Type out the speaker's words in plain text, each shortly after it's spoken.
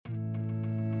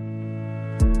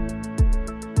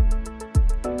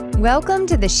Welcome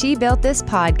to the She Built This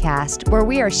podcast, where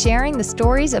we are sharing the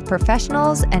stories of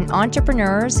professionals and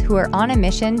entrepreneurs who are on a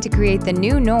mission to create the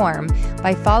new norm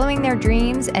by following their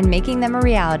dreams and making them a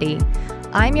reality.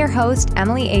 I'm your host,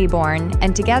 Emily Aborn,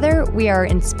 and together we are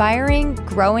inspiring,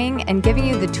 growing, and giving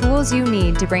you the tools you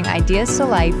need to bring ideas to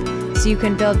life so you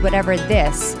can build whatever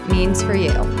this means for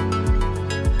you.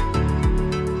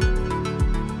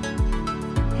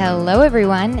 Hello,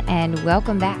 everyone, and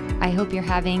welcome back. I hope you're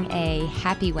having a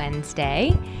happy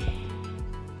Wednesday.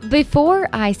 Before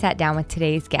I sat down with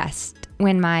today's guest,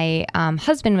 when my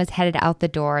husband was headed out the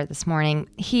door this morning,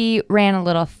 he ran a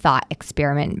little thought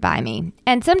experiment by me.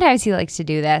 And sometimes he likes to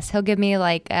do this. He'll give me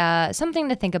something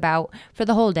to think about for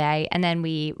the whole day, and then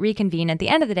we reconvene at the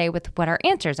end of the day with what our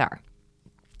answers are.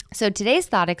 So today's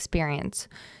thought experiment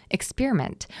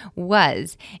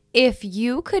was, if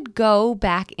you could go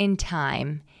back in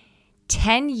time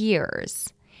 10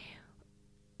 years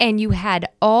and you had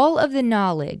all of the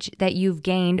knowledge that you've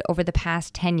gained over the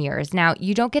past 10 years. Now,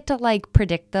 you don't get to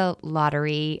predict the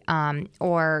lottery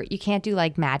or you can't do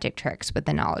magic tricks with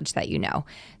the knowledge that you know.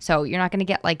 So you're not going to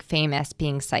get famous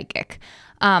being psychic.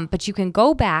 But you can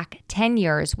go back 10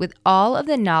 years with all of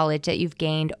the knowledge that you've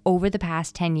gained over the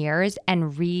past 10 years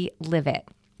and relive it.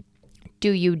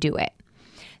 Do you do it?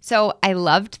 So I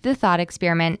loved the thought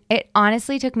experiment. It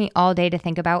honestly took me all day to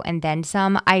think about and then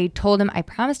some. I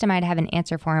promised him I'd have an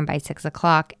answer for him by 6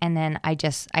 o'clock. And then I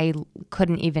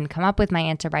couldn't even come up with my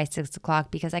answer by 6 o'clock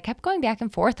because I kept going back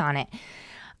and forth on it.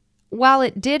 While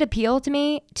it did appeal to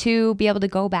me to be able to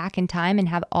go back in time and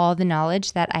have all the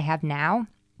knowledge that I have now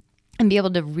and be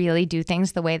able to really do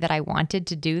things the way that I wanted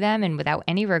to do them and without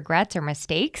any regrets or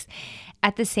mistakes,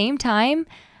 at the same time,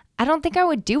 I don't think I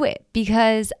would do it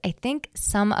because I think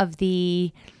some of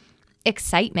the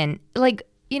excitement,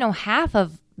 half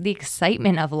of the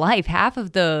excitement of life, half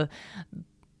of the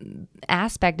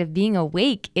aspect of being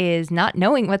awake is not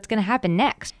knowing what's going to happen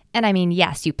next. And I mean,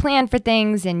 yes, you plan for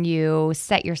things and you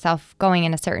set yourself going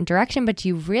in a certain direction, but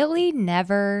you really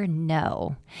never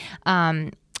know.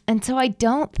 And so I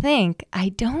don't think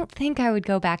I would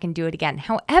go back and do it again.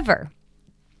 However,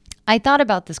 I thought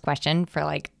about this question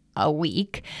for a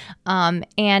week. And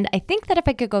I think that if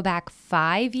I could go back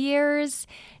 5 years,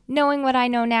 knowing what I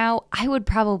know now, I would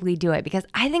probably do it because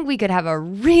I think we could have a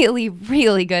really,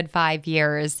 really good 5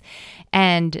 years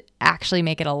and actually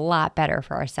make it a lot better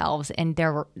for ourselves. And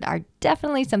there are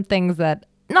definitely some things that,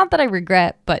 not that I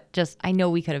regret, but just I know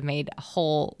we could have made a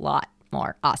whole lot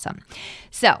more awesome.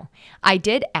 So I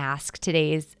did ask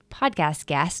today's podcast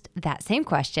guest that same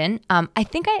question. I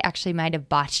think I actually might have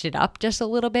botched it up just a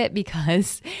little bit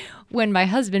because when my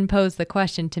husband posed the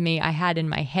question to me, I had in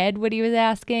my head what he was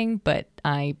asking, but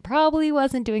I probably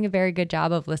wasn't doing a very good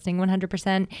job of listening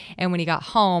 100%. And when he got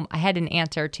home, I had an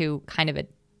answer to kind of a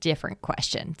different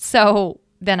question. So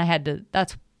then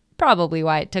that's probably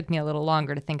why it took me a little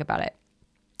longer to think about it.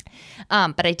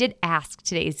 But I did ask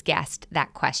today's guest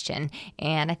that question,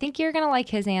 and I think you're going to like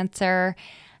his answer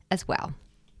as well.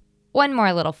 One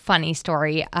more little funny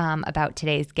story about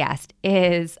today's guest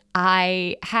is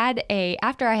after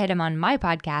I had him on my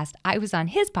podcast, I was on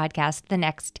his podcast the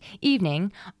next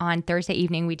evening. On Thursday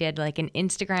evening, we did an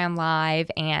Instagram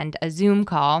live and a Zoom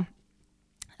call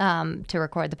to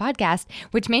record the podcast,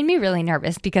 which made me really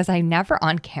nervous because I'm never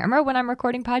on camera when I'm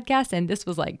recording podcasts. And this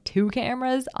was 2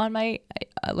 cameras on my,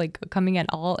 coming at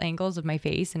all angles of my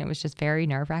face. And it was just very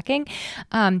nerve-wracking.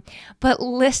 But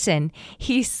listen,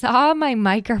 he saw my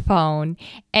microphone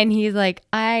and he's like,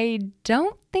 I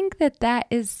don't think that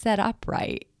is set up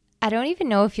right. I don't even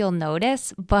know if you'll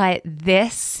notice, but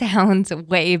this sounds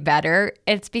way better.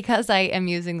 It's because I am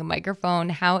using the microphone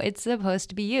how it's supposed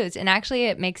to be used. And actually,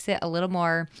 it makes it a little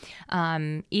more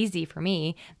easy for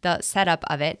me, the setup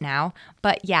of it now.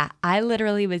 But yeah, I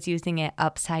literally was using it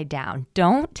upside down.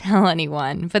 Don't tell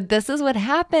anyone, but this is what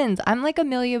happens. I'm like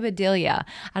Amelia Bedelia.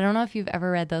 I don't know if you've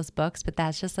ever read those books, but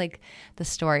that's just the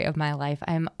story of my life.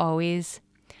 I'm always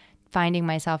finding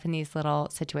myself in these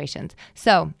little situations.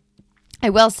 So I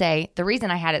will say the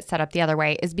reason I had it set up the other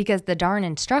way is because the darn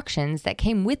instructions that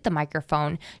came with the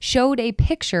microphone showed a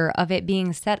picture of it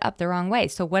being set up the wrong way.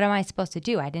 So what am I supposed to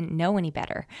do? I didn't know any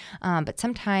better. But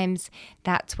sometimes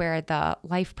that's where the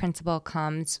life principle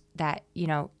comes that,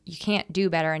 you can't do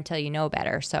better until you know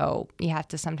better. So you have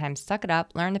to sometimes suck it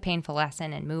up, learn the painful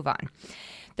lesson, and move on.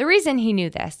 The reason he knew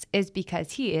this is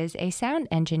because he is a sound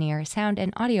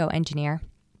and audio engineer.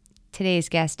 Today's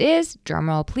guest is,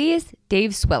 drumroll please,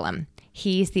 Dave Swillam.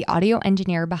 He's the audio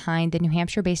engineer behind the New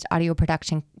Hampshire-based audio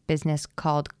production business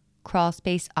called Crawl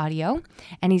Space Audio,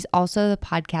 and he's also the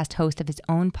podcast host of his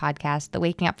own podcast, the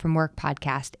Waking Up From Work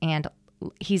podcast, and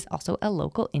he's also a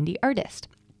local indie artist.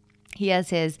 He has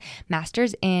his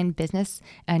master's in business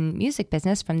and music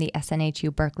business from the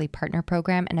SNHU Berkeley Partner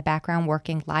Program and a background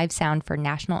working live sound for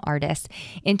national artists,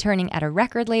 interning at a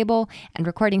record label and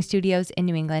recording studios in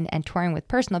New England and touring with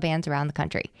personal bands around the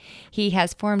country. He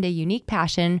has formed a unique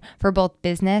passion for both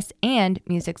business and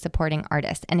music supporting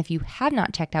artists. And if you have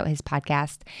not checked out his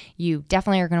podcast, you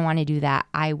definitely are going to want to do that.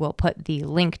 I will put the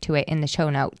link to it in the show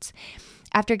notes.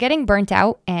 After getting burnt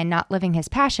out and not living his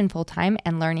passion full-time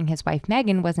and learning his wife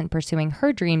Megan wasn't pursuing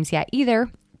her dreams yet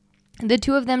either, the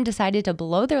two of them decided to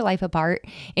blow their life apart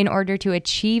in order to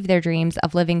achieve their dreams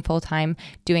of living full-time,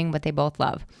 doing what they both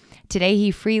love. Today,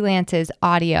 he freelances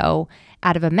audio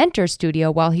out of a mentor studio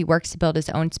while he works to build his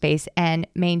own space and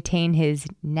maintain his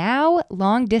now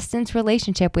long-distance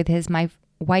relationship with his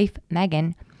wife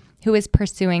Megan, who is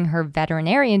pursuing her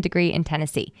veterinarian degree in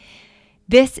Tennessee.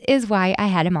 This is why I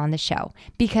had him on the show,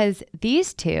 because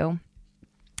these two,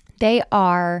 they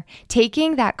are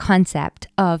taking that concept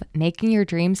of making your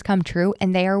dreams come true,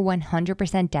 and they are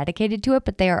 100% dedicated to it,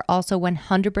 but they are also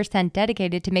 100%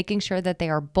 dedicated to making sure that they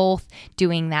are both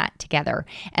doing that together.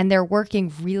 And they're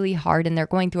working really hard, and they're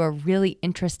going through a really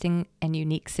interesting and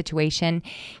unique situation.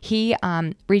 He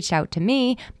reached out to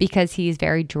me because he's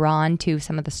very drawn to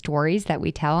some of the stories that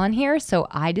we tell on here, so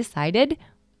I decided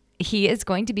he is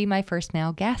going to be my first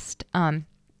male guest.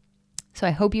 So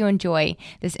I hope you enjoy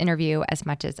this interview as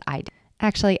much as I did.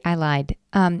 Actually, I lied.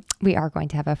 We are going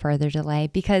to have a further delay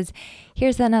because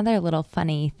here's another little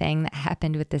funny thing that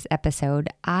happened with this episode.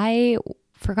 I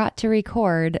forgot to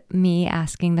record me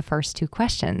asking the first two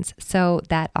questions. So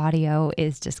that audio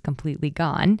is just completely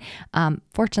gone.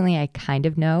 Fortunately, I kind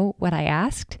of know what I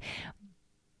asked,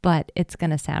 but it's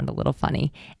going to sound a little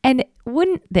funny. And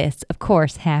wouldn't this, of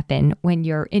course, happen when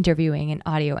you're interviewing an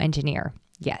audio engineer?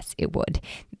 Yes, it would.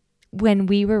 When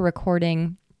we were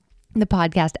recording the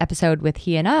podcast episode with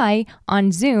he and I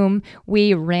on Zoom,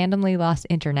 we randomly lost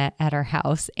internet at our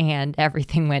house and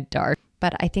everything went dark.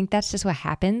 But I think that's just what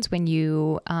happens when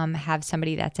you have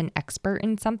somebody that's an expert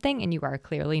in something and you are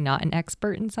clearly not an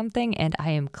expert in something. And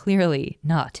I am clearly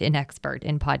not an expert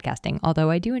in podcasting, although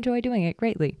I do enjoy doing it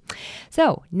greatly.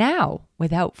 So now,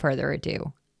 without further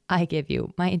ado, I give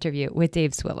you my interview with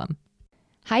Dave Swillam.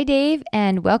 Hi, Dave,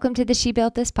 and welcome to the She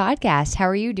Built This podcast. How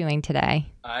are you doing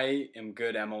today? I am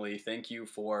good, Emily. Thank you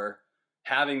for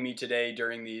having me today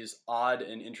during these odd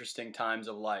and interesting times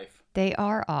of life. They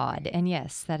are odd, and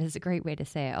yes, that is a great way to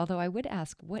say it. Although I would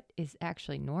ask, what is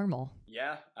actually normal?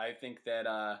 Yeah, I think that,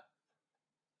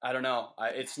 I don't know.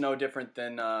 It's no different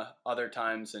than other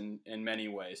times in many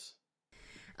ways.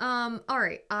 All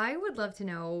right. I would love to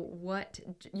know what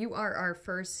you are our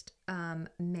first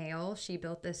male She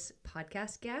Built This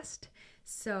podcast guest.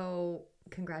 So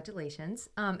congratulations.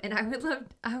 And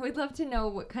I would love to know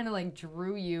what kind of like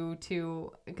drew you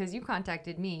to, because you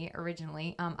contacted me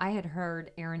originally. I had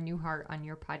heard Erin Newhart on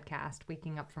your podcast,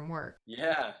 Waking Up From Work.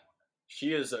 Yeah,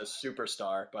 she is a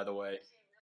superstar, by the way.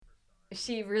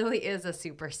 She really is a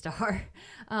superstar.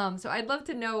 So I'd love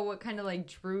to know what kind of like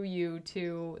drew you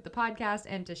to the podcast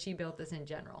and to She Built This in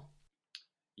general.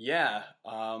 Yeah,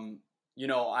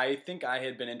 I think I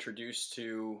had been introduced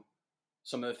to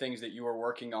some of the things that you were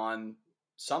working on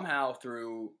somehow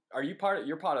through.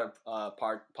 You're part of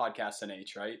Podcast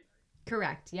NH, right?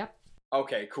 Correct. Yep.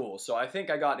 Okay, cool. So I think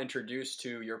I got introduced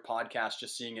to your podcast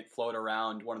just seeing it float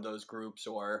around one of those groups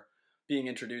or being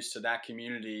introduced to that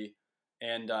community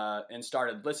and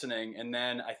started listening. And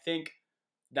then I think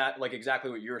that, like exactly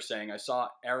what you were saying, I saw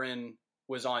Erin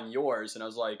was on yours and I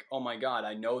was like, oh my God,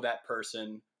 I know that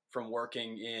person from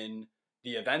working in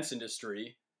the events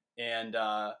industry and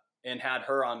had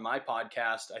her on my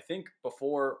podcast, I think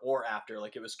before or after,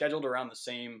 like it was scheduled around the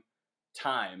same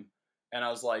time. And I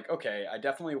was like, okay, I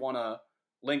definitely want to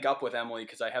link up with Emily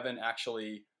because I haven't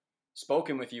actually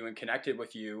spoken with you and connected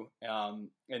with you,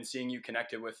 and seeing you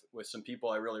connected with some people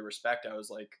I really respect. I was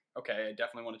like, okay, I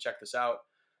definitely want to check this out.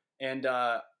 And,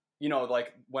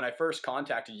 like when I first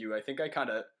contacted you, I think I kind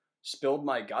of spilled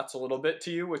my guts a little bit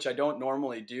to you, which I don't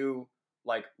normally do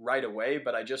like right away,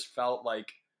 but I just felt like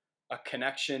a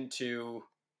connection to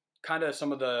kind of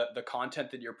some of the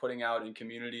content that you're putting out in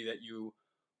community that you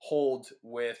hold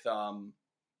with, some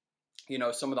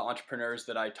of the entrepreneurs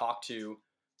that I talk to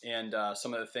and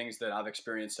some of the things that I've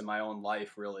experienced in my own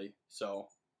life, really. So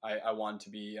I wanted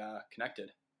to be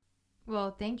connected.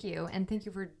 Well, thank you. And thank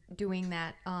you for doing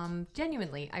that.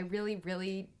 Genuinely, I really,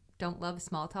 really don't love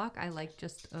small talk. I like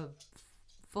just a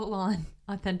full on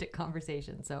authentic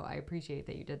conversation. So I appreciate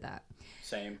that you did that.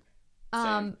 Same.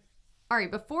 All right,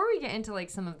 before we get into like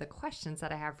some of the questions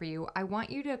that I have for you, I want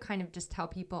you to kind of just tell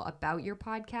people about your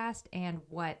podcast and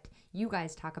what you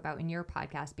guys talk about in your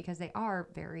podcast, because they are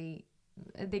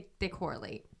they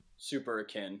correlate. Super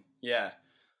akin. Yeah.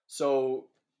 So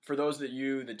for those that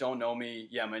don't know me,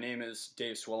 yeah, my name is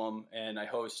Dave Swillem, and I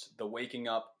host the Waking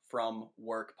Up from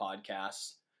Work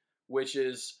podcast, which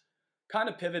is kind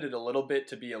of pivoted a little bit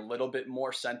to be a little bit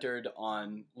more centered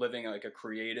on living like a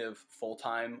creative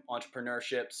full-time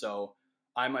entrepreneurship. So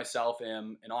I myself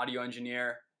am an audio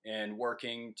engineer and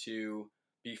working to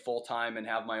be full-time and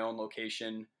have my own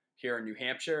location here in New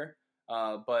Hampshire.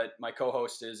 But my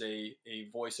co-host is a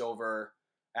voiceover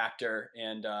actor,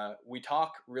 and we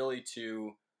talk really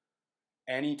to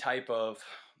any type of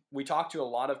we talk to a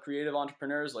lot of creative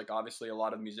entrepreneurs, like obviously a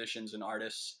lot of musicians and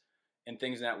artists and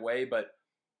things in that way. But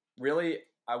really,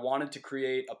 I wanted to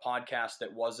create a podcast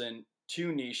that wasn't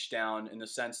too niche down, in the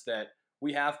sense that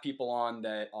we have people on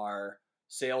that are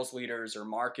sales leaders or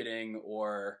marketing,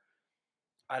 or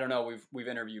I don't know, we've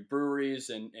interviewed breweries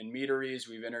and meaderies,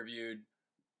 we've interviewed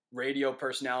radio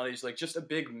personalities, like just a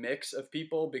big mix of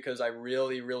people, because I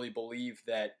really, really believe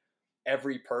that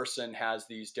every person has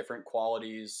these different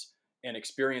qualities and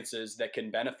experiences that can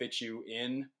benefit you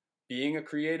in being a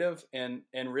creative, and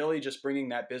really just bringing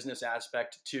that business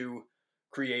aspect to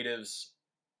creatives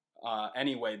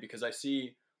anyway, because I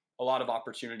see a lot of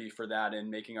opportunity for that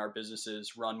in making our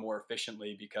businesses run more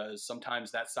efficiently, because sometimes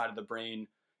that side of the brain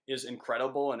is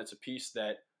incredible, and it's a piece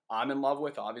that I'm in love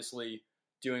with, obviously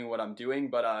doing what I'm doing,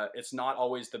 but it's not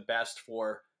always the best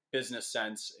for business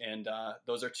sense. And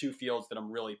those are two fields that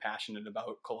I'm really passionate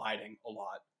about colliding a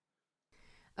lot.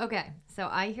 Okay, so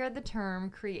I hear the term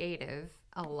creative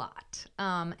a lot,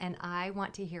 and I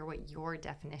want to hear what your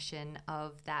definition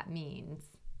of that means.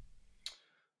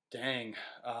 Dang.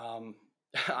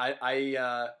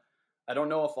 I don't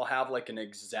know if I'll have like an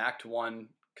exact one,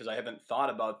 because I haven't thought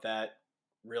about that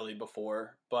really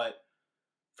before. But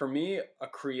for me, a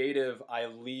creative, I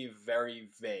leave very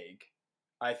vague.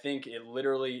 I think it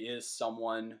literally is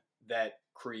someone that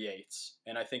creates.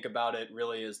 And I think about it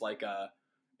really as like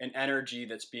an energy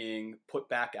that's being put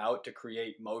back out to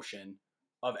create motion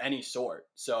of any sort.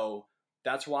 So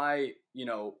that's why,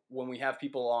 when we have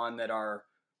people on that are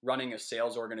running a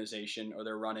sales organization, or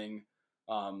they're running,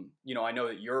 I know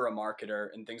that you're a marketer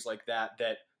and things like that,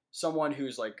 that someone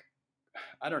who's like,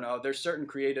 I don't know, there's certain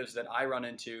creatives that I run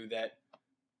into that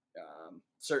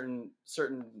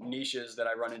certain niches that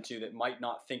I run into that might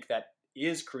not think that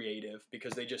is creative,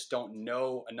 because they just don't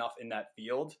know enough in that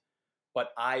field.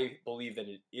 But I believe that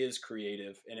it is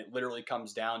creative, and it literally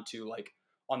comes down to like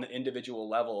on the individual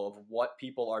level of what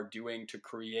people are doing to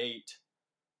create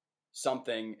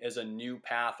something as a new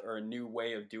path or a new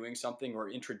way of doing something, or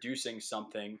introducing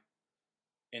something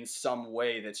in some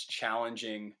way that's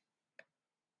challenging,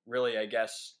 really, I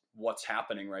guess, what's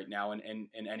happening right now in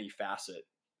any facet.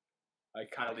 I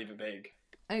kind of leave it vague.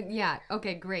 Yeah.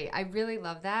 Okay, great. I really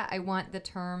love that. I want the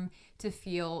term to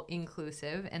feel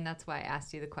inclusive. And that's why I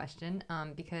asked you the question,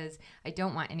 because I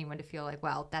don't want anyone to feel like,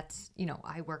 well, that's,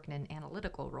 I work in an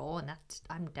analytical role, and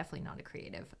I'm definitely not a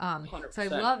creative. So I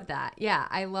 100%. love that. Yeah.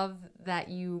 I love that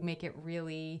you make it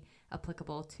really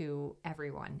applicable to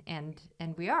everyone. And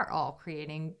we are all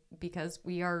creating, because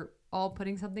we are all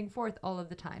putting something forth all of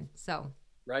the time. So,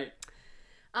 Right.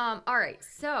 all right.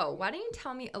 So, why don't you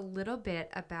tell me a little bit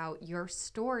about your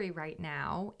story right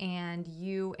now, and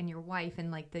you and your wife,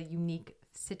 and like the unique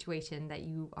situation that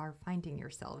you are finding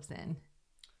yourselves in?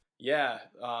 Yeah.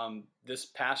 This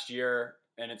past year,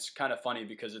 and it's kind of funny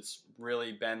because it's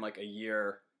really been like a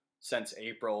year since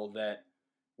April that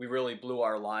we really blew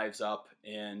our lives up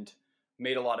and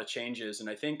made a lot of changes. And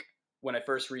I think when I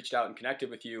first reached out and connected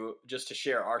with you just to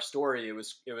share our story, it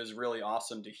was really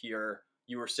awesome to hear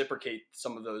you reciprocate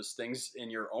some of those things in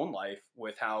your own life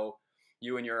with how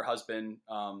you and your husband,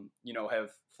 have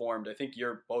formed. I think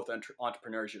you're both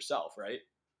entrepreneurs yourself, right?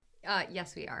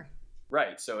 Yes, we are.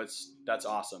 Right. So that's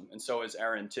awesome, and so is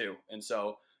Erin too. And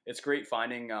so it's great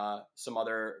finding some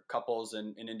other couples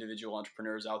and individual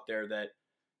entrepreneurs out there that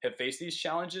have faced these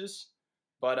challenges.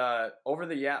 But over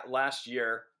the last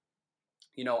year,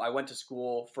 I went to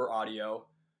school for audio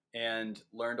and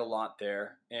learned a lot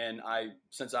there. And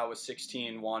since I was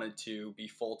 16, wanted to be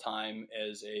full time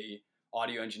as a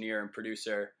audio engineer and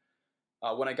producer.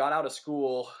 When I got out of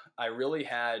school, I really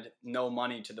had no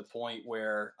money, to the point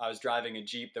where I was driving a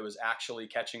Jeep that was actually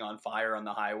catching on fire on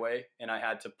the highway, and I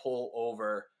had to pull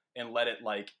over and let it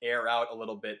like air out a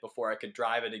little bit before I could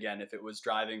drive it again if it was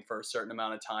driving for a certain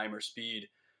amount of time or speed.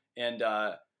 And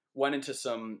went into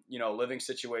some, living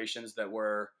situations that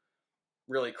were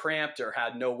really cramped or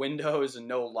had no windows and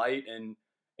no light,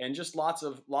 and just lots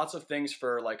of things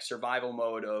for like survival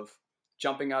mode of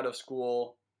jumping out of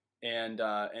school and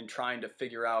trying to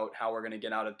figure out how we're going to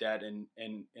get out of debt and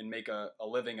make a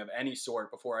living of any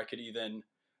sort before I could even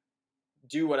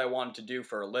do what I wanted to do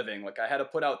for a living. Like I had to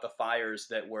put out the fires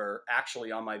that were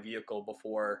actually on my vehicle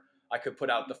before I could put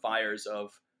out the fires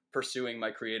of pursuing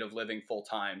my creative living full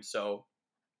time. So,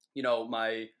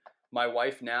 my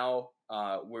wife now,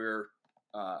 we're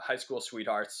high school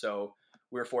sweethearts. So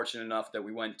we were fortunate enough that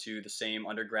we went to the same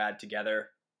undergrad together,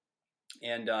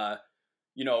 and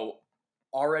you know,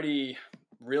 already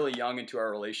really young into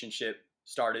our relationship,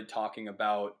 started talking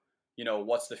about,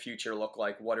 what's the future look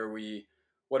like? What are we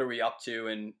up to?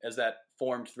 And as that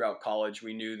formed throughout college,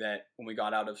 we knew that when we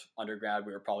got out of undergrad,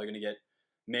 we were probably going to get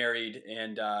married,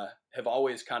 and have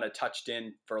always kind of touched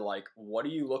in for like, what are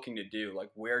you looking to do? Like,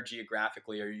 where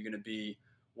geographically are you going to be?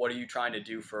 What are you trying to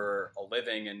do for a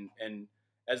living? And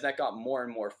as that got more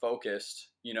and more focused,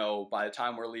 by the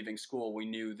time we're leaving school, we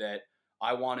knew that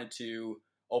I wanted to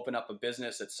open up a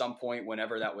business at some point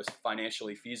whenever that was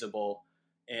financially feasible.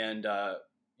 And,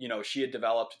 she had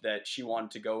developed that she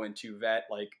wanted to go into vet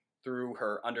like through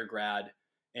her undergrad,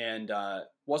 and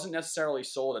wasn't necessarily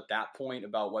sold at that point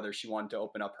about whether she wanted to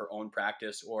open up her own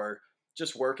practice or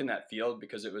just work in that field,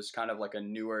 because it was kind of like a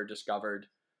newer discovered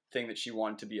thing that she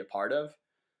wanted to be a part of.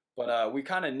 But we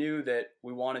kind of knew that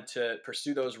we wanted to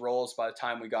pursue those roles by the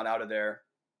time we got out of there.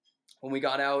 When we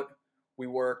got out, we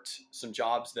worked some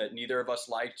jobs that neither of us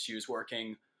liked. She was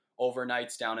working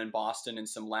overnights down in Boston in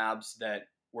some labs that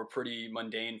were pretty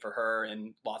mundane for her,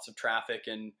 and lots of traffic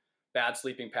and bad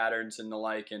sleeping patterns and the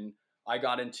like. And I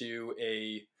got into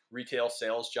a retail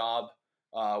sales job,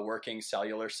 working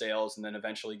cellular sales, and then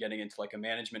eventually getting into like a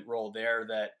management role there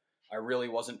that I really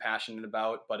wasn't passionate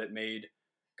about, but it made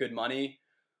good money.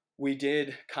 We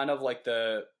did kind of like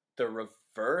the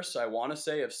reverse, I want to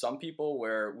say, of some people,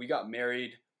 where we got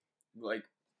married like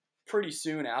pretty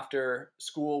soon after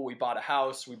school. We bought a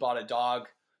house, we bought a dog.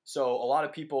 So a lot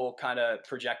of people kind of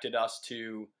projected us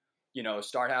to,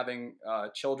 start having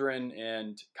children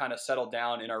and kind of settle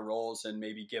down in our roles and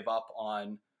maybe give up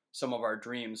on some of our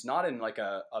dreams, not in like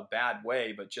a bad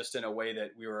way, but just in a way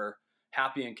that we were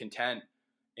happy and content.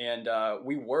 And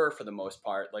we were, for the most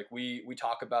part. Like we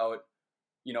talk about,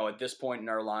 at this point in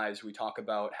our lives, we talk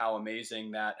about how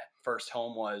amazing that first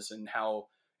home was and how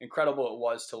incredible it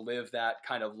was to live that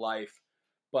kind of life.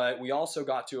 But we also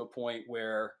got to a point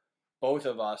where both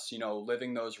of us,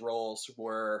 living those roles,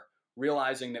 were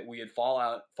realizing that we had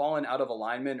fallen out of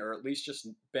alignment, or at least just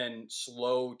been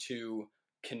slow to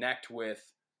connect with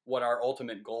what our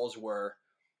ultimate goals were.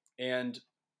 And,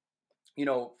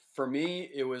 for me,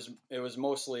 it was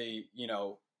mostly,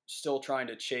 still trying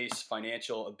to chase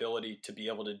financial ability to be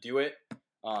able to do it.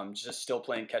 Just still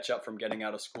playing catch up from getting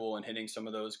out of school and hitting some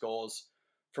of those goals.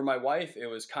 For my wife, it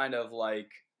was kind of like,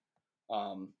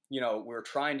 we were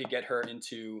trying to get her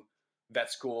into vet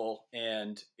school,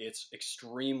 and it's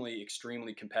extremely,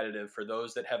 extremely competitive. For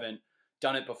those that haven't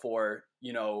done it before,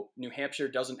 New Hampshire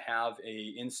doesn't have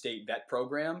a in-state vet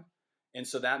program. And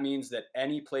so that means that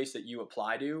any place that you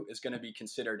apply to is going to be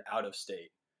considered out of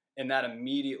state. And that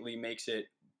immediately makes it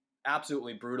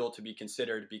absolutely brutal to be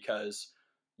considered, because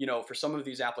for some of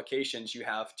these applications, you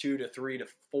have 2 to 3 to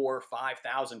 4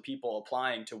 5,000 people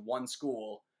applying to one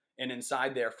school, and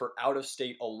inside there, for out of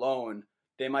state alone,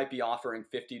 they might be offering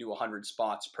 50 to 100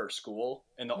 spots per school,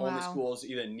 and the only Wow. schools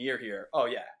even near here, oh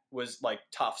yeah, was like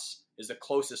Tufts is the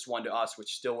closest one to us,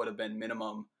 which still would have been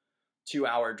minimum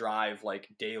 2-hour drive like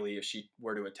daily if she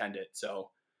were to attend it. So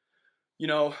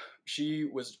she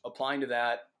was applying to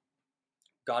that,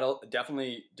 got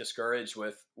definitely discouraged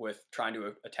with trying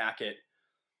to attack it.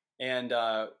 And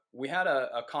we had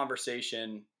a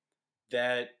conversation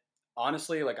that,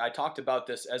 honestly, like, I talked about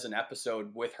this as an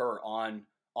episode with her on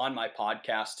my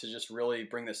podcast to just really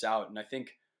bring this out. And I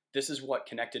think this is what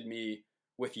connected me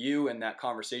with you in that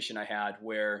conversation I had,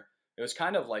 where it was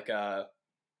kind of like a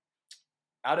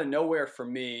out of nowhere for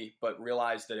me, but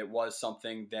realized that it was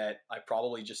something that I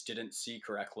probably just didn't see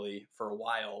correctly for a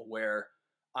while, where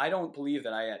I don't believe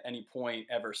that I at any point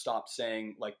ever stopped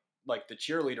saying like the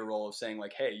cheerleader role of saying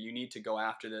like, hey, you need to go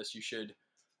after this. You should,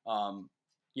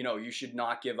 you should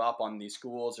not give up on these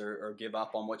schools, or give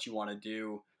up on what you want to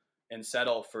do and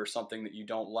settle for something that you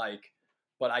don't like.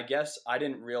 But I guess I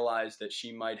didn't realize that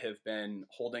she might have been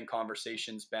holding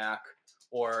conversations back,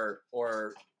 or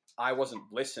I wasn't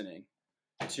listening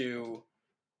to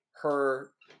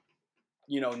her,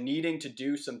 needing to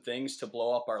do some things to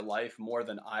blow up our life more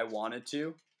than I wanted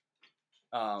to,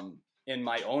 in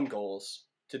my own goals,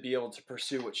 to be able to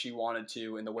pursue what she wanted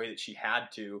to in the way that she had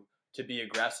to be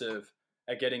aggressive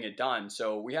at getting it done.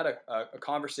 So we had a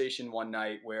conversation one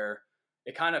night where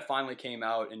it kind of finally came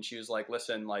out, and she was like,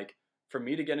 listen, like for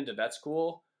me to get into vet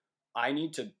school, I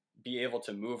need to be able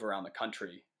to move around the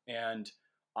country. And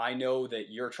I know that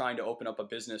you're trying to open up a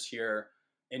business here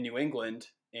in New England,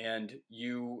 and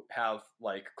you have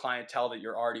like clientele that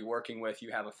you're already working with,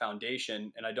 you have a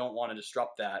foundation, and I don't want to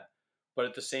disrupt that. But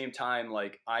at the same time,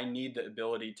 like I need the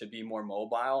ability to be more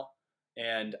mobile,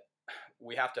 and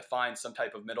we have to find some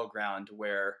type of middle ground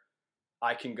where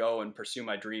I can go and pursue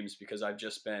my dreams, because I've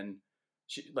just been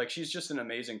she's just an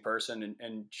amazing person,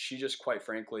 and she just quite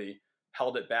frankly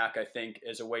held it back, I think,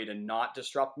 as a way to not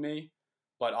disrupt me.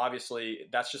 But obviously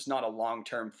that's just not a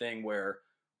long-term thing where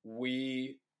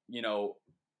we, you know,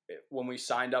 when we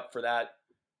signed up for that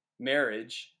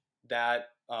marriage, that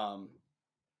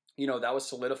that was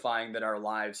solidifying that our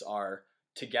lives are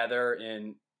together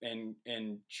and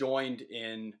joined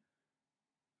in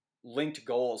linked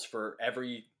goals for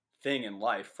everything in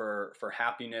life, for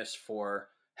happiness, for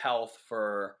health,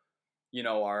 for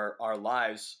our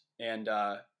lives. And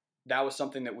that was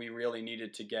something that we really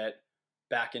needed to get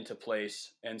back into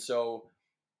place. And so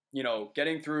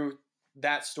getting through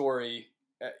that story,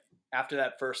 after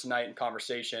that first night in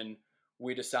conversation,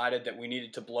 we decided that we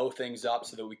needed to blow things up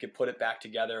so that we could put it back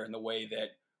together in the way that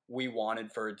we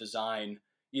wanted for a design,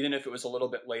 even if it was a little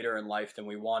bit later in life than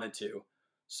we wanted to.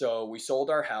 So we sold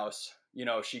our house.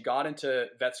 She got into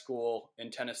vet school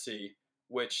in Tennessee,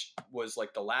 which was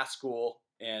like the last school,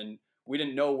 and we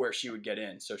didn't know where she would get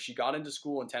in. So she got into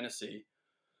school in Tennessee.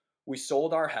 We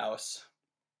sold our house.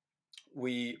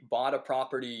 We bought a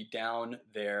property down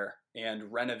there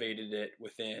and renovated it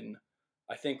within,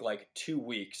 I think, like 2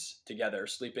 weeks together,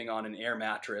 sleeping on an air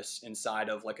mattress inside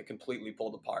of like a completely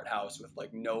pulled apart house with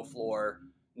like no floor,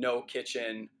 no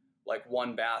kitchen, like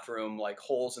one bathroom, like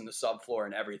holes in the subfloor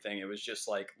and everything. It was just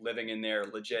like living in there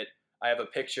legit. I have a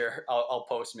picture I'll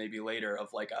post maybe later of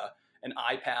like an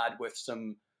iPad with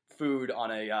some food on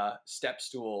a step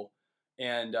stool.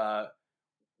 And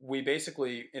we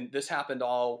basically, and this happened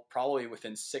all probably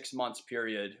within 6 months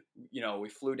period. We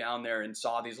flew down there and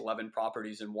saw these 11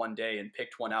 properties in one day and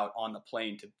picked one out on the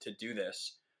plane to do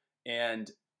this. And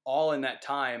all in that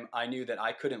time, I knew that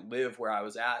I couldn't live where I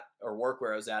was at or work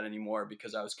where I was at anymore,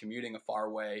 because I was commuting a far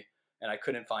way and I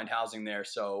couldn't find housing there.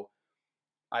 So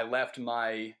I left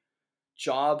my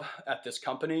job at this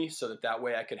company so that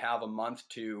way I could have a month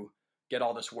to get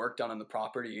all this work done on the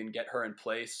property and get her in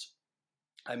place.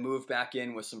 I moved back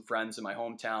in with some friends in my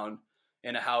hometown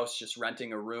in a house, just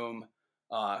renting a room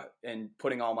and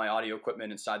putting all my audio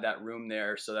equipment inside that room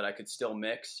there so that I could still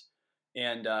mix.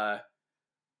 And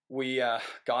we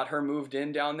got her moved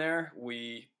in down there.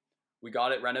 We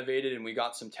got it renovated, and we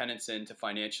got some tenants in to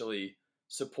financially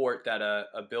support that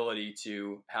ability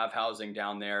to have housing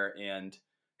down there and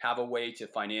have a way to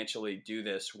financially do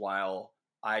this while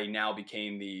I now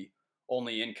became the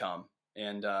only income.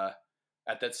 And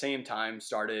at that same time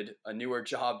started a newer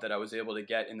job that I was able to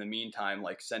get in the meantime,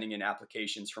 like sending in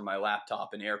applications from my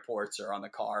laptop in airports or on the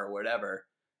car or whatever,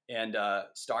 and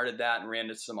started that and ran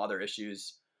into some other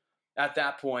issues at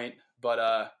that point.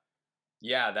 But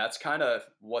yeah, that's kind of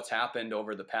what's happened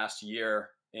over the past year.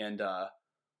 And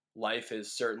life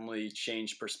has certainly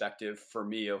changed perspective for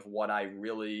me of what I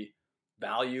really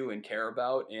value and care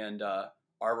about. And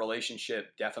our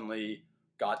relationship definitely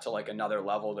got to like another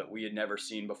level that we had never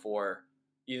seen before,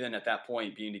 even at that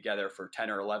point, being together for 10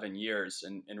 or 11 years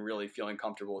and really feeling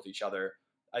comfortable with each other.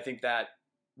 I think that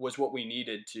was what we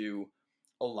needed to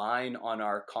align on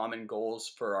our common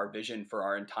goals for our vision for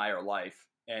our entire life.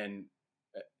 And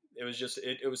it was just,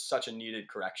 it was such a needed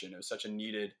correction. It was such a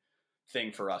needed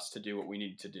thing for us to do what we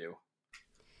needed to do.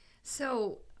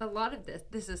 So a lot of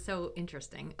this is so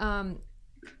interesting.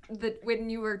 When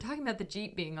you were talking about the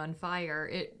Jeep being on fire,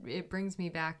 it brings me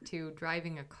back to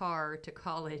driving a car to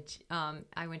college.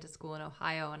 I went to school in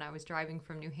Ohio, and I was driving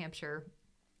from New Hampshire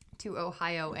to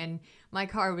Ohio, and my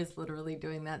car was literally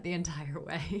doing that the entire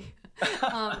way.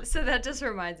 So that just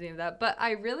reminds me of that. But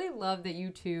I really love that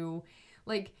you two,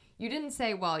 like, you didn't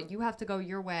say, well, you have to go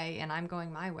your way and I'm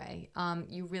going my way.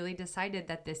 You really decided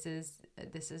that this is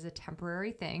a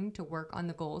temporary thing to work on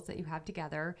the goals that you have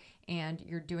together, and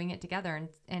you're doing it together,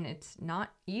 and it's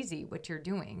not easy what you're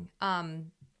doing.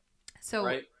 So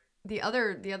right. The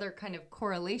other kind of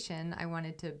correlation I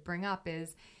wanted to bring up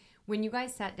is when you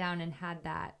guys sat down and had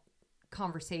that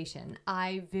conversation.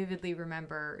 I vividly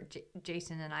remember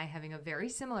Jason and I having a very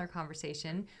similar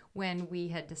conversation when we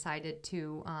had decided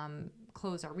to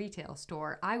close our retail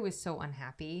store. I was so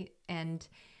unhappy, and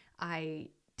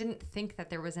I didn't think that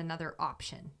there was another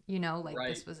option. Like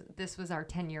right. This was our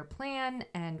 10-year plan,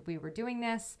 and we were doing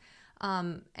this.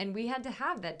 And we had to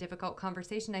have that difficult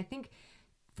conversation. I think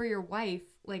for your wife,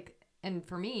 like, and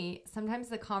for me, sometimes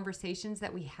the conversations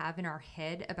that we have in our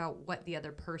head about what the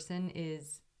other person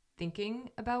is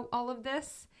thinking about all of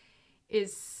this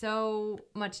is so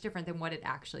much different than what it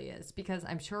actually is. Because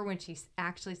I'm sure when she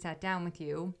actually sat down with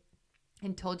you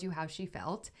and told you how she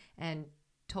felt and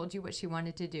told you what she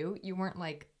wanted to do, you weren't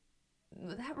like,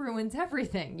 that ruins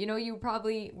everything. You know, you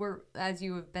probably were, as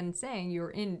you have been saying, you're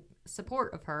in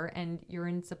support of her and you're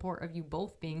in support of you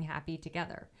both being happy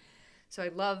together. So I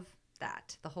love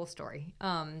that, the whole story.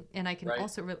 And I can Right.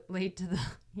 also relate to the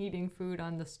eating food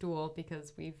on the stool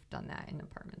because we've done that in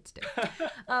apartments too.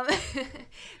 um,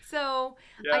 so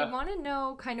Yeah. I want to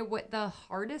know kind of what the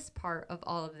hardest part of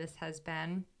all of this has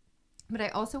been. But I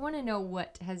also want to know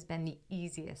what has been the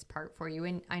easiest part for you.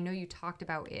 And I know you talked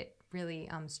about it really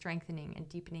strengthening and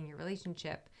deepening your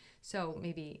relationship. So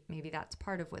maybe that's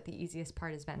part of what the easiest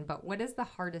part has been. But what has the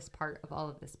hardest part of all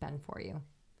of this been for you?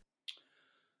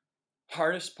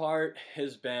 Hardest part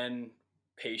has been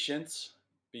patience,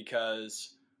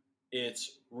 because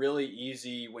it's really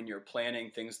easy when you're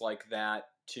planning things like that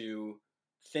to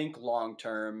think long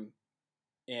term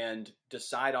and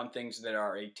decide on things that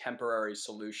are a temporary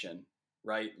solution,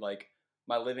 right? Like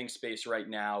my living space right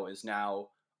now is now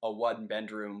a one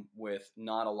bedroom with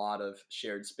not a lot of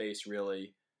shared space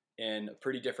really, in a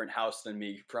pretty different house than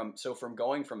me. From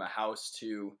going from a house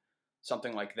to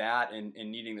something like that, and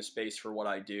needing the space for what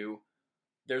I do,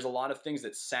 there's a lot of things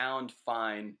that sound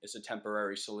fine as a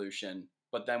temporary solution,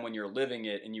 but then when you're living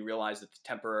it and you realize that the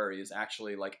temporary is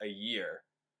actually like a year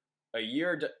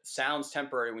sounds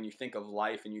temporary when you think of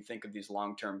life and you think of these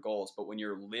long-term goals, but when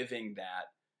you're living that,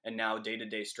 and now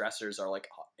day-to-day stressors are like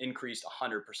increased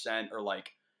 100%, or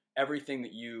like everything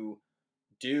that you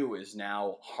do is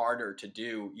now harder to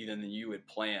do even than you had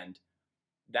planned.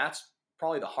 That's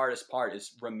probably the hardest part,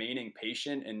 is remaining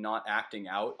patient and not acting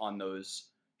out on those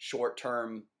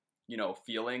short-term,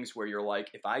 feelings where you're like,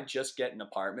 if I just get an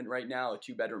apartment right now, a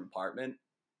 2-bedroom apartment,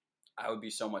 I would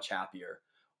be so much happier.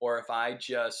 Or if I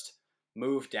just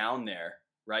move down there,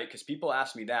 right? Because people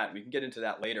ask me that. We can get into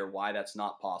that later, why that's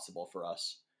not possible for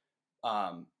us.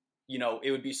 Um,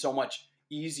 it would be so much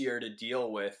easier to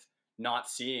deal with not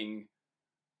seeing,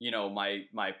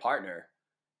 my partner.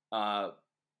 Uh,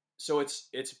 so it's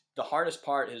the hardest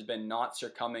part has been not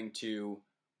succumbing to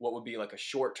what would be like a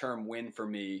short-term win for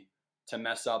me to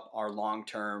mess up our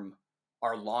long-term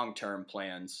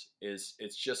plans.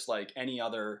 It's just like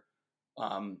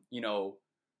um, you know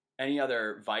any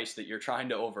other vice that you're trying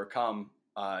to overcome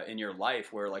in your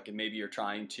life, where like maybe you're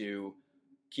trying to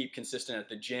keep consistent at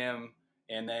the gym,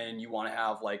 and then you want to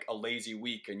have like a lazy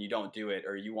week and you don't do it,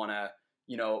 or you want to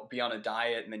be on a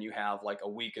diet and then you have like a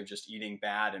week of just eating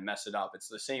bad and mess it up. It's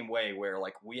the same way, where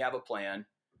like we have a plan,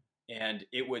 and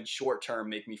it would short term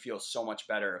make me feel so much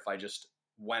better if I just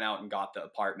went out and got the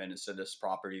apartment instead of this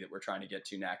property that we're trying to get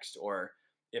to next, or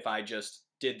if I just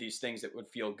did these things that would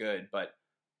feel good. But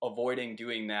avoiding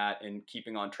doing that and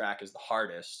keeping on track is the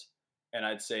hardest. And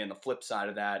I'd say on the flip side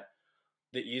of that,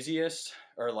 the easiest,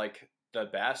 or like the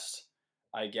best,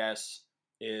 I guess,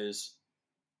 is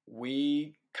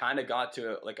we kind of got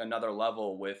to like another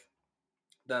level with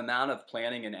the amount of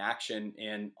planning and action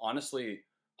and honestly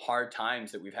hard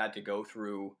times that we've had to go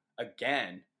through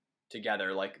again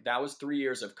together. Like that was 3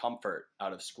 years of comfort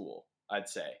out of school, I'd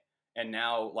say. And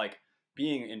now like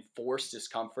being in forced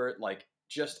discomfort, like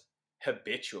just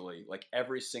habitually, like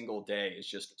every single day, is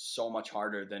just so much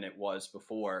harder than it was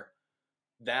before.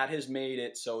 That has made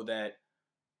it so that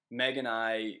Meg and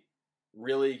I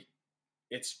really,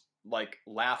 it's like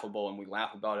laughable, and we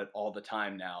laugh about it all the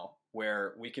time now,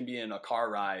 where we can be in a car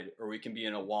ride, or we can be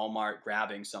in a Walmart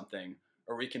grabbing something,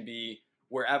 or we can be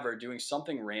wherever doing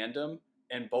something random,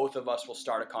 and both of us will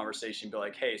start a conversation, be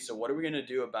like, hey, so what are we going to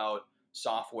do about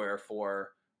software for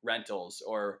rentals,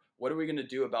 or what are we going to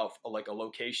do about like a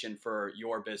location for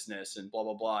your business, and blah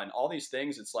blah blah, and all these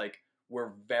things. It's like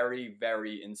we're very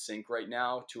very in sync right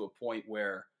now, to a point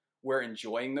where we're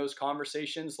enjoying those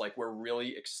conversations. Like we're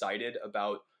really excited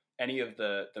about any of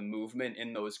the movement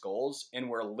in those goals, and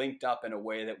we're linked up in a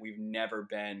way that we've never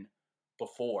been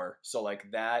before. So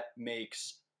like that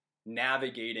makes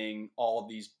navigating all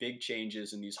these big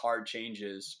changes and these hard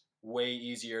changes way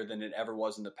easier than it ever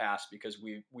was in the past, because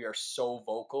we are so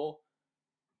vocal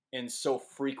and so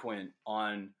frequent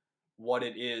on what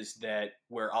it is that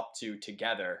we're up to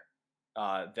together,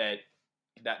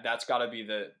 that's got to be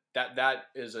that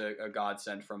is a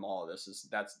godsend from all of this.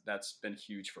 That's been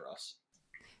huge for us.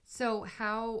 So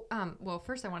how well,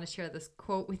 first I want to share this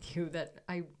quote with you that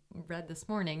I read this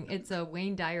morning. It's a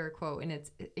Wayne Dyer quote, and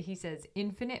he says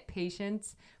infinite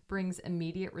patience brings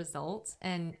immediate results,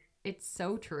 and it's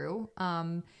so true.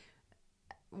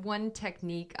 One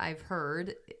technique I've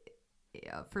heard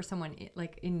for someone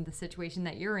like in the situation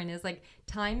that you're in is like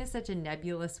time is such a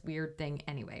nebulous weird thing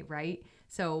anyway, right?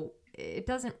 So it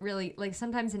doesn't really, like,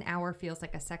 sometimes an hour feels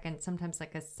like a second, sometimes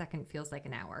like a second feels like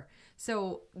an hour.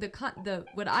 So the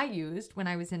what I used when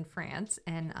I was in France,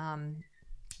 and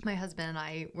my husband and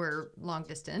I were long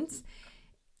distance,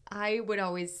 I would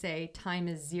always say time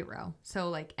is zero. So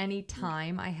like any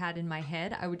time I had in my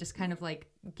head, I would just kind of like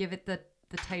give it the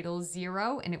title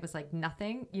zero, and it was like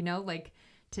nothing, like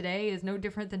today is no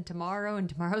different than tomorrow, and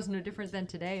tomorrow's no different than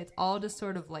today. It's all just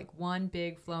sort of like one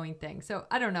big flowing thing. So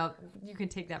I don't know, you can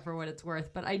take that for what it's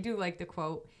worth, but I do like the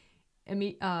quote,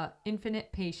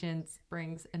 infinite patience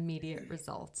brings immediate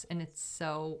results. And it's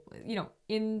so,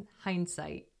 in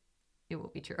hindsight, it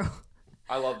will be true.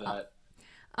 I love that.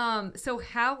 So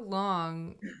how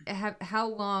long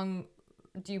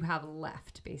do you have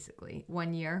left, basically?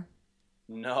 1 year?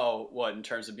 No, what, in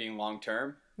terms of being long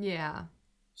term? Yeah.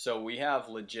 So we have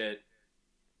legit.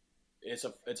 It's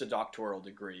a doctoral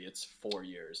degree. It's 4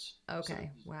 years. So Okay.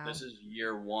 Wow. this is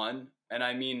year one, and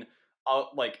I mean,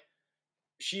 I'll like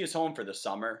she is home for the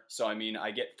summer, so I mean,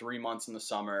 I get 3 months in the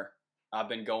summer. I've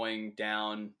been going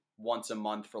down once a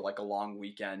month for like a long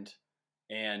weekend,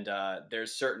 and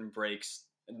there's certain breaks,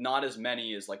 not as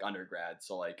many as like undergrad.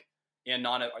 So like, and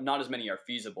not as many are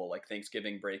feasible, like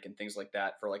Thanksgiving break and things like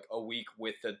that for like a week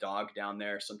with the dog down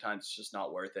there. Sometimes it's just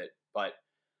not worth it. But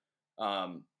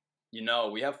um,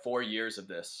 we have 4 years of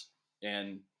this,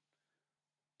 and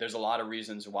there's a lot of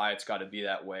reasons why it's got to be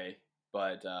that way.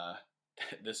 But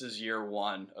this is year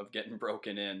one of getting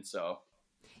broken in, so.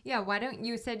 Yeah, why don't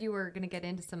you said you were going to get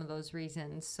into some of those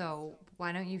reasons. So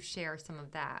why don't you share some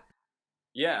of that?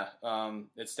 Yeah,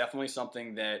 it's definitely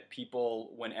something that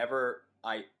people, whenever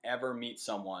I ever meet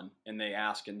someone and they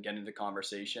ask and get into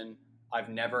conversation, I've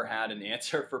never had an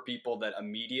answer for people that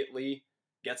immediately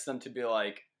gets them to be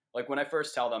like when I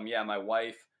first tell them, yeah, my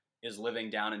wife is living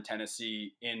down in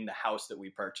Tennessee in the house that we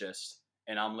purchased,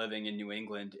 and I'm living in New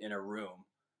England in a room.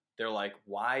 They're like,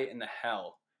 why in the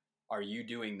hell are you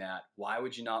doing that? Why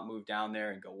would you not move down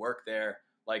there and go work there?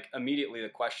 Like immediately the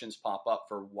questions pop up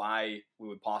for why we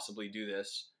would possibly do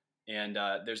this. And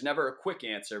there's never a quick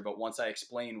answer, but once I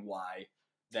explain why,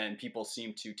 then people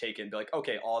seem to take it and be like,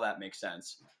 okay, all that makes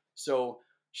sense. So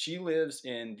she lives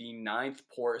in the ninth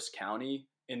poorest county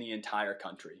in the entire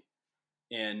country.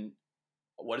 And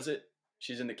what is it?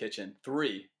 She's in the kitchen.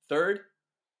 Third?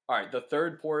 All right, the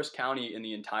third poorest county in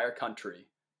the entire country.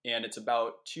 And it's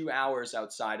about 2 hours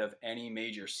outside of any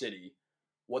major city.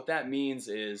 What that means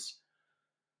is,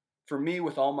 for me,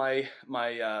 with all my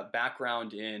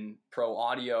background in pro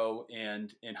audio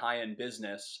and in high end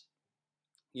business,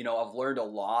 I've learned a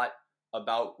lot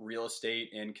about real estate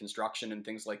and construction and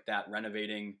things like that,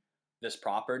 renovating this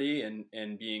property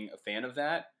and being a fan of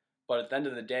that. But at the end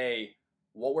of the day,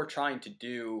 what we're trying to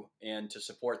do and to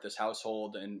support this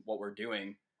household and what we're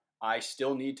doing, I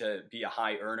still need to be a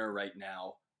high earner right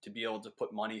now to be able to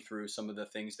put money through some of the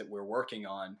things that we're working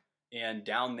on. And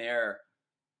down there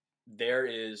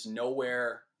is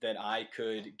nowhere that I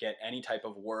could get any type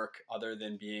of work other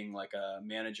than being like a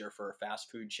manager for a fast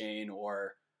food chain,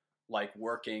 or like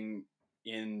working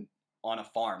in on a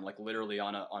farm, like literally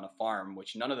on a farm,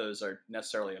 which none of those are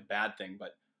necessarily a bad thing,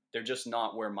 but they're just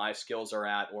not where my skills are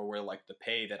at, or where like the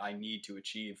pay that I need to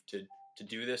achieve to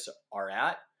do this are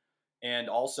at. And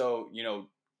also,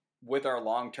 with our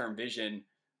long-term vision,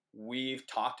 we've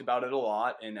talked about it a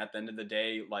lot, and at the end of the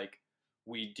day, like,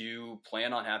 we do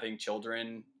plan on having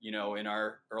children, in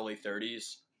our early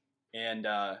 30s, and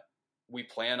we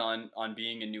plan on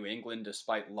being in New England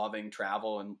despite loving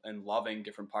travel and loving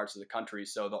different parts of the country.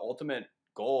 So the ultimate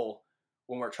goal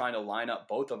when we're trying to line up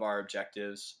both of our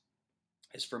objectives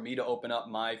is for me to open up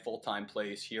my full-time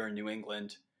place here in New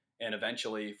England, and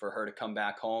eventually for her to come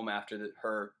back home after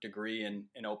her degree and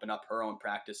open up her own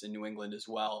practice in New England as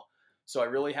well. So I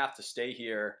really have to stay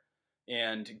here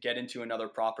and get into another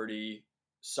property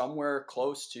somewhere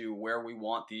close to where we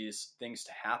want these things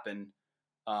to happen,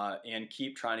 and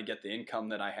keep trying to get the income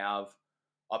that I have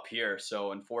up here.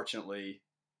 So unfortunately,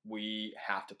 we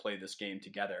have to play this game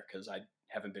together, because I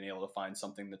haven't been able to find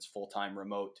something that's full-time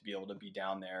remote to be able to be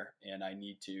down there. And I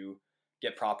need to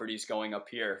get properties going up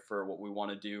here for what we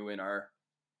want to do in our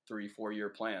 3-4 year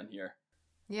plan here.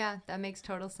 Yeah, that makes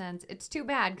total sense. It's too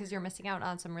bad because you're missing out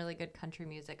on some really good country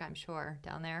music, I'm sure,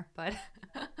 down there. But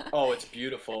Oh, it's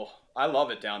beautiful. I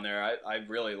love it down there. I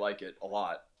really like it a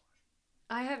lot.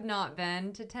 I have not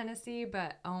been to Tennessee,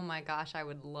 but oh my gosh, I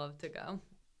would love to go.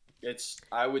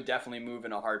 I would definitely move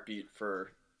in a heartbeat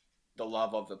for the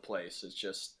love of the place. It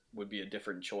just would be a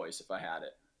different choice if I had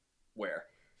it. Where?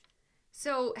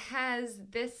 So, has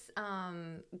this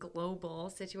global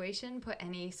situation put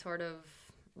any sort of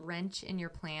wrench in your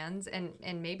plans?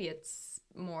 And maybe it's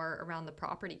more around the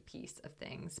property piece of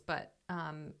things, but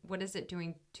what is it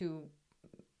doing to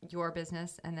your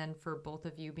business and then for both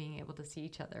of you being able to see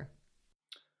each other?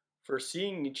 For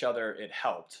seeing each other, it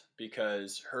helped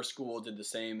because her school did the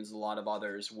same as a lot of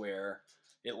others where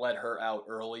it let her out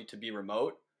early to be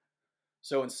remote.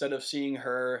 So instead of seeing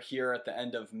her here at the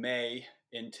end of May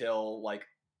until like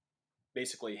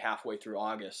basically halfway through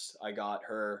August, I got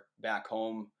her back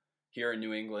home here in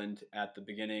New England at the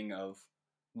beginning of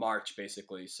March,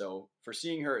 basically. So for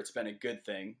seeing her, it's been a good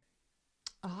thing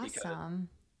because, Awesome.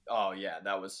 oh, yeah,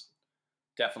 that was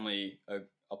definitely a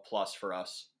plus for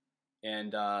us.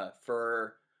 And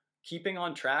for keeping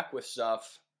on track with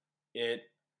stuff, it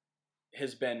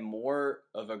has been more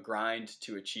of a grind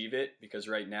to achieve it because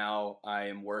right now I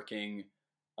am working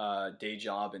a day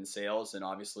job in sales, and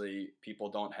obviously people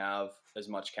don't have as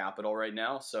much capital right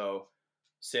now. So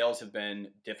sales have been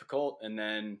difficult. And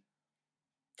then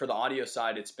for the audio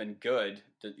side, it's been good.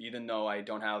 Even though I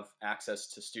don't have access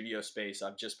to studio space,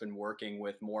 I've just been working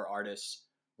with more artists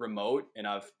remote, and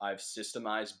I've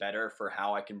systemized better for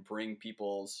how I can bring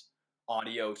people's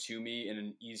audio to me in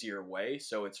an easier way.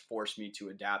 So it's forced me to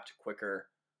adapt quicker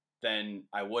than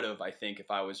I would have, I think,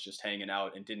 if I was just hanging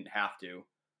out and didn't have to.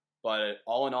 But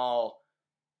all in all,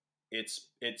 it's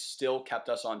still kept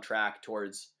us on track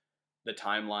towards the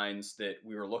timelines that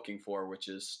we were looking for, which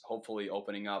is hopefully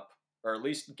opening up or at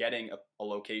least getting a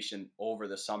location over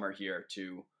the summer here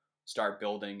to start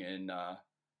building and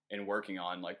working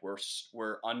on. Like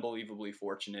we're unbelievably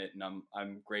fortunate, and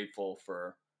I'm grateful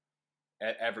for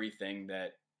everything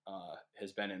that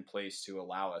has been in place to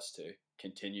allow us to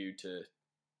continue to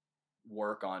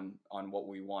work on what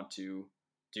we want to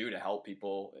do to help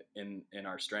people in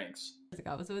our strengths.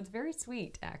 So it's very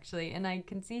sweet, actually, and I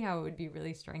can see how it would be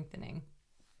really strengthening.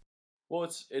 Well,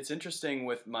 it's interesting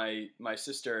with my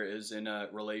sister is in a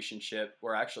relationship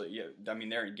where actually, yeah, I mean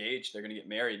they're engaged, they're going to get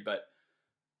married, but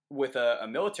with a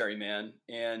military man,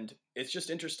 and it's just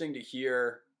interesting to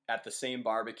hear at the same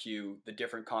barbecue the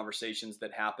different conversations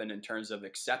that happen in terms of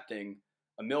accepting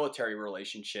a military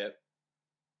relationship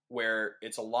where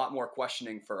it's a lot more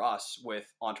questioning for us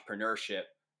with entrepreneurship.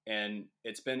 And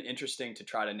it's been interesting to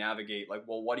try to navigate like,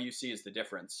 well, what do you see as the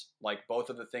difference? Like both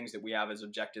of the things that we have as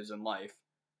objectives in life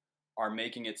are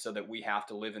making it so that we have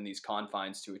to live in these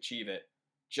confines to achieve it,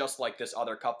 just like this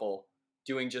other couple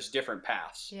doing just different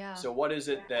paths. Yeah. So what is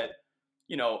it that,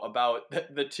 about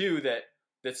the two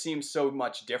that seems so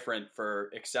much different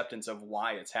for acceptance of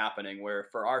why it's happening, where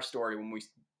for our story, when we,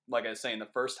 like I was saying, the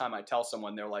first time I tell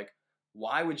someone, they're like,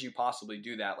 why would you possibly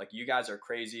do that? Like, you guys are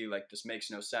crazy. Like, this makes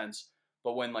no sense.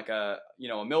 But when like a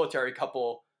military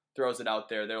couple throws it out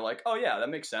there, they're like, oh yeah, that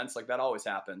makes sense. Like that always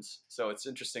happens. So it's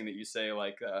interesting that you say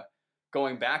like,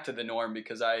 going back to the norm,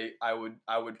 because I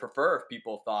would prefer if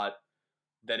people thought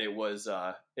that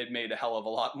it made a hell of a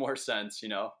lot more sense,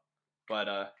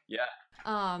 But yeah.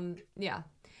 Yeah.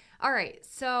 All right.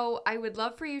 So I would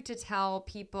love for you to tell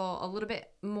people a little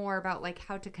bit more about like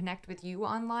how to connect with you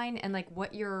online and like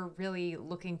what you're really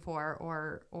looking for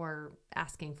or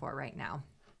asking for right now.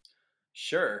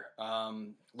 Sure.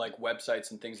 Like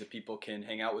websites and things that people can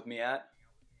hang out with me at.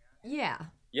 Yeah.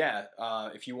 Yeah.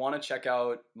 If you want to check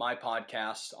out my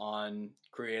podcast on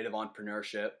creative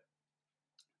entrepreneurship,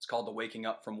 it's called the Waking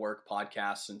Up From Work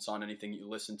podcast, and it's on anything you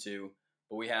listen to.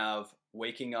 But we have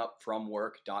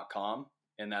wakingupfromwork.com,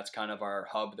 and that's kind of our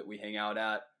hub that we hang out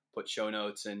at, put show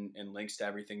notes and links to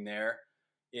everything there.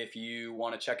 If you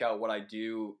want to check out what I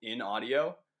do in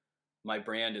audio, my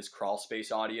brand is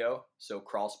Crawlspace Audio. So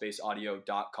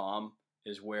crawlspaceaudio.com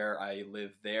is where I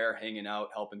live there, hanging out,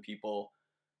 helping people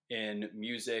in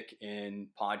music, in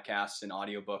podcasts, and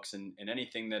audiobooks, and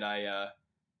anything that I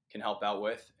can help out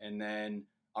with. And then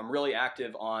I'm really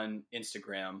active on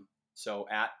Instagram. So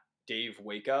at Dave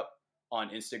Wake Up on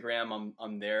Instagram,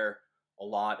 I'm there a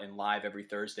lot and live every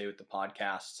Thursday with the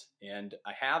podcast. And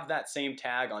I have that same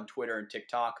tag on Twitter and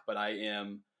TikTok, but I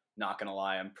am not going to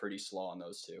lie, I'm pretty slow on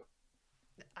those two.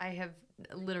 I have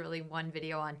literally one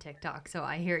video on TikTok, so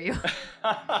I hear you.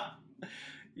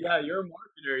 Yeah, you're a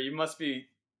marketer. You must be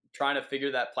trying to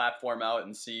figure that platform out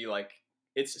and see like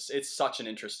it's such an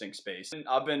interesting space. And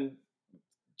I've been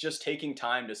just taking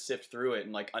time to sift through it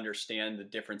and like understand the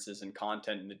differences in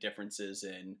content and the differences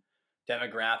in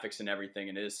demographics and everything.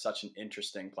 And it is such an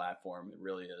interesting platform. It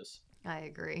really is. I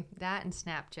agree. That and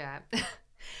Snapchat.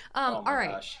 Oh All my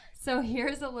right. gosh. So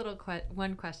here's a little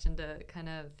one question to kind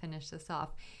of finish this off.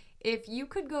 If you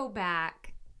could go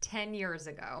back 10 years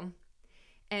ago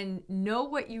and know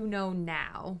what you know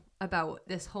now about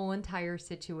this whole entire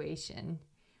situation,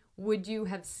 would you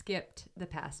have skipped the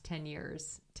past 10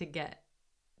 years to get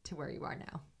to where you are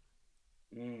now?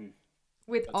 Mm,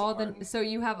 With that's a all hard the, so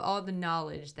you have all the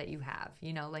knowledge that you have,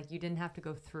 like you didn't have to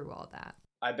go through all that.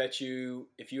 I bet you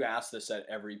if you ask this at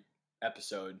every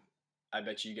episode, I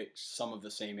bet you get some of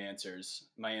the same answers.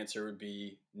 My answer would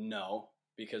be no,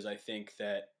 because I think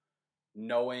that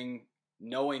knowing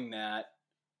that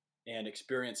and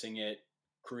experiencing it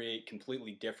create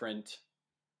completely different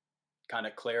kind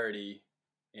of clarity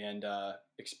and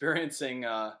experiencing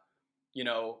you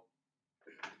know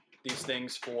these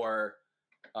things for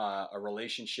a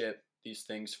relationship, these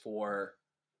things for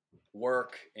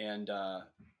work and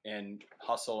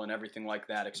hustle and everything like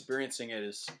that. Experiencing it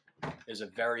is a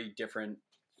very different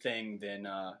thing than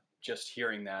just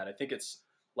hearing that. I think it's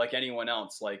like anyone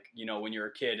else. Like, when you're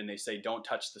a kid and they say don't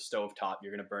touch the stove top,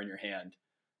 you're going to burn your hand.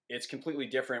 It's completely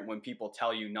different when people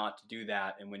tell you not to do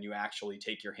that, and when you actually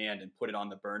take your hand and put it on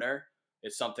the burner,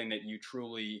 it's something that you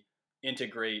truly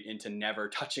integrate into never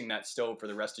touching that stove for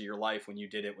the rest of your life when you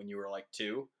did it when you were like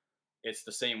 2. It's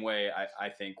the same way, I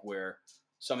think, where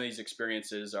some of these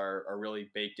experiences are really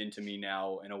baked into me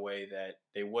now in a way that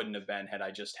they wouldn't have been had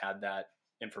I just had that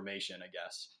information, I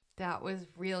guess. That was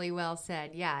really well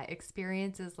said. Yeah,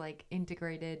 experience is like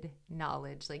integrated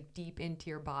knowledge, like deep into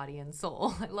your body and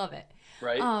soul. I love it.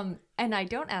 Right? And I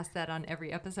don't ask that on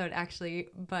every episode actually,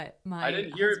 but I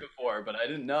didn't hear it before, but I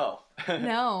didn't know.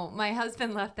 No, my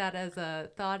husband left that as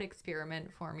a thought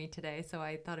experiment for me today, so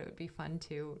I thought it would be fun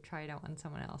to try it out on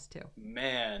someone else too.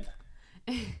 Man.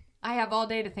 I have all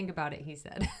day to think about it, he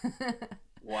said.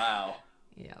 Wow.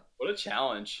 Yep. What a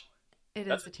challenge.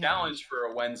 That's a challenge for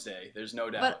a Wednesday. There's no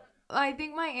doubt. But I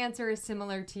think my answer is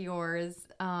similar to yours,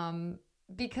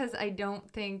 because I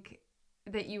don't think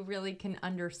that you really can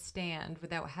understand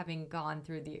without having gone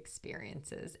through the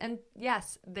experiences. And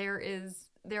yes, there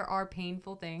are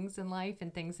painful things in life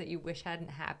and things that you wish hadn't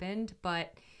happened,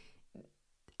 but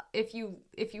if you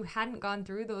hadn't gone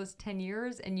through those 10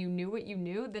 years and you knew what you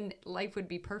knew, then life would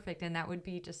be perfect and that would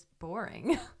be just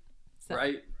boring. So,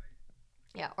 right?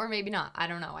 Yeah, or maybe not. I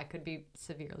don't know. I could be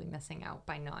severely missing out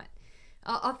by not.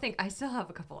 I'll think. I still have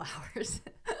a couple hours.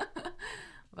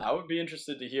 I'd be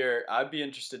interested to hear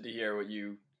what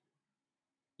you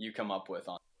come up with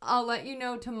on. I'll let you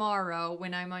know tomorrow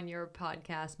when I'm on your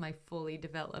podcast my fully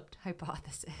developed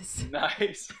hypothesis.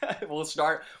 Nice.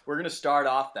 We're going to start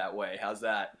off that way. How's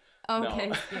that? Okay,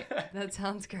 No. yeah, that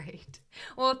sounds great.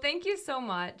 Well, thank you so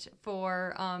much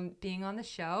for being on the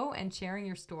show and sharing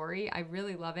your story. I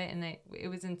really love it, and it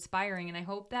was inspiring, and I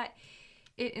hope that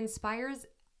it inspires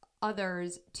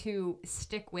others to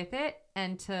stick with it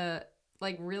and to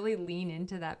like really lean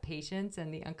into that patience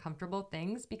and the uncomfortable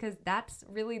things, because that's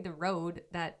really the road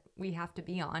that we have to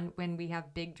be on when we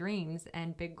have big dreams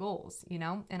and big goals,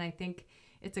 And I think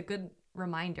it's a good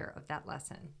reminder of that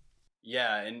lesson.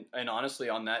 Yeah, and honestly,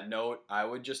 on that note, I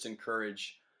would just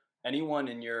encourage anyone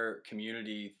in your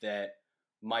community that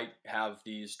might have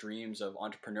these dreams of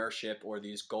entrepreneurship or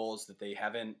these goals that they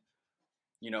haven't,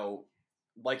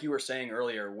 like you were saying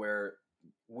earlier, where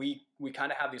we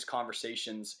kind of have these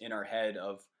conversations in our head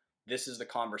of this is the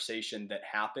conversation that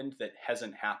happened that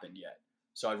hasn't happened yet.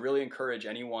 So I really encourage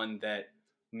anyone that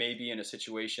may be in a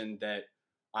situation that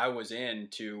I was in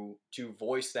to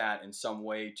voice that in some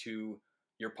way to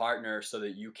your partner so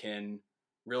that you can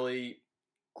really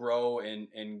grow and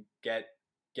get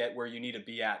where you need to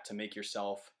be at to make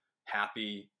yourself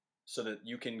happy, so that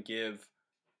you can give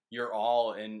your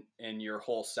all and your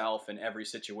whole self in every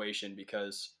situation,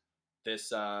 because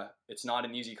this it's not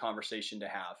an easy conversation to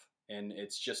have, and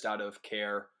it's just out of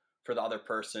care for the other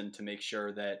person to make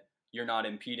sure that you're not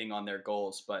impeding on their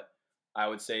goals. But I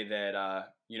would say that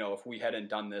if we hadn't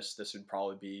done this would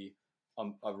probably be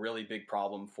a really big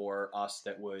problem for us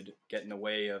that would get in the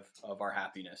way of our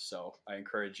happiness. So I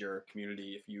encourage your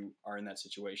community, if you are in that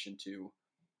situation, to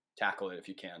tackle it if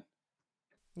you can.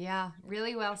 Yeah,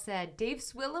 really well said. Dave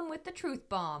Swillam with the truth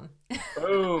bomb.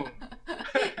 Boom.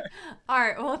 All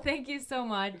right. Well, thank you so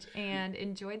much, and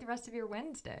enjoy the rest of your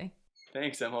Wednesday.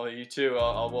 Thanks, Emily. You too.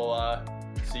 We'll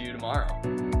see you tomorrow.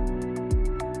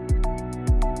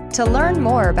 To learn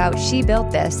more about She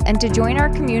Built This and to join our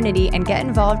community and get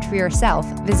involved for yourself,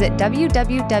 visit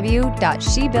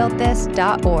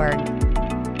www.shebuiltthis.org.